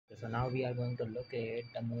So now we are going to look at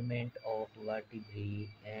the movement of vertebrae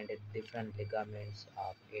and different ligaments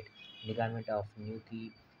of it. Ligament of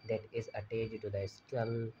nuchae that is attached to the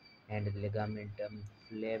skull, and ligamentum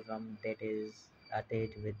flavum that is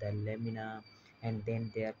attached with the lamina, and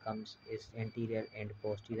then there comes is anterior and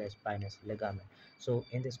posterior spinous ligament. So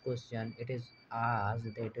in this question it is asked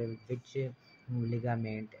that which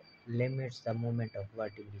ligament limits the movement of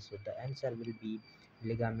vertebrae. So the answer will be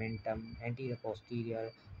ligamentum anterior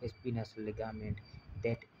posterior spinous ligament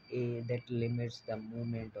that limits the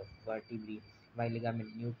movement of vertebrae, while ligament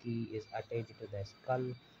nuchae is attached to the skull,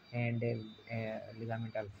 and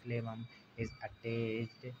ligamental flavum is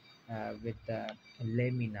attached with the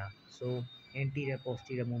lamina. So anterior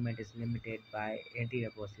posterior movement is limited by anterior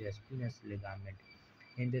posterior spinous ligament.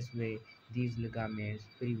 In this way, these ligaments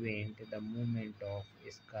prevent the movement of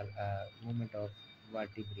skull, movement of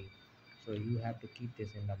vertebrae. So you have to keep this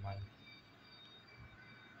in the mind.